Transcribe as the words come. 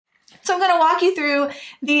So I'm going to walk you through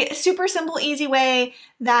the super simple, easy way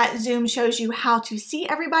that Zoom shows you how to see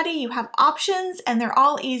everybody. You have options and they're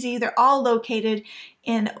all easy. They're all located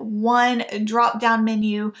in one drop-down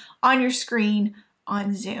menu on your screen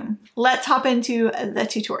on Zoom. Let's hop into the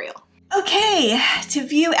tutorial. Okay, to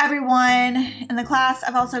view everyone in the class,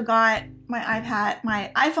 I've also got my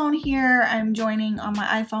iPhone here. I'm joining on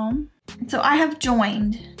my iPhone. So I have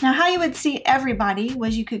joined. Now how you would see everybody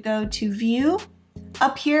was you could go to View,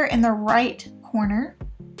 up here in the right corner,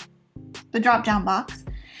 the drop-down box,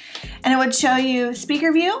 and it would show you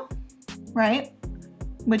speaker view, right?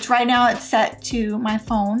 Which right now it's set to my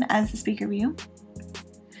phone as the speaker view.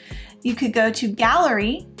 You could go to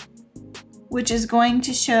gallery, which is going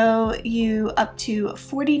to show you up to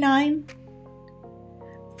 49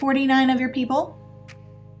 of your people,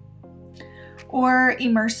 or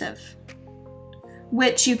immersive,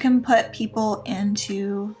 which you can put people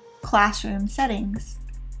into classroom settings.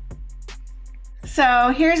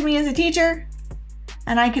 So here's me as a teacher,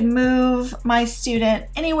 and I can move my student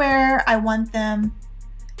anywhere I want them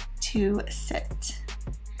to sit.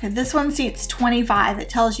 Okay, this one seats 25. It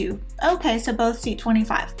tells you, okay, so both seat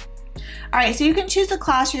 25. All right, so you can choose the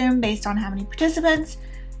classroom based on how many participants.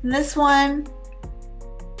 This one,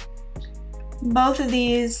 both of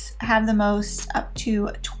these have the most up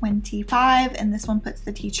to 25, and this one puts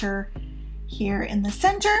the teacher here in the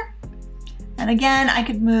center. And again, I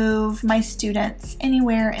could move my students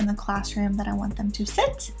anywhere in the classroom that I want them to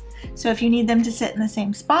sit. So if you need them to sit in the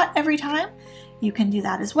same spot every time, you can do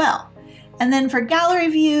that as well. And then for gallery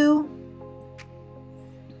view,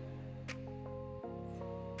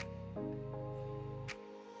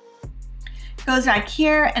 goes back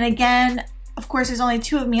here, and again, of course, there's only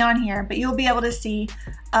 2 of me on here, but you'll be able to see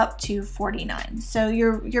up to 49. So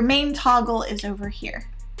your main toggle is over here.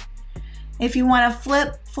 If you want to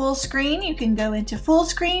flip full screen, you can go into full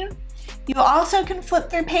screen. You also can flip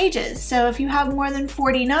through pages. So if you have more than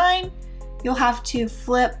 49, you'll have to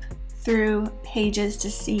flip through pages to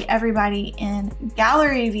see everybody in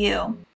gallery view.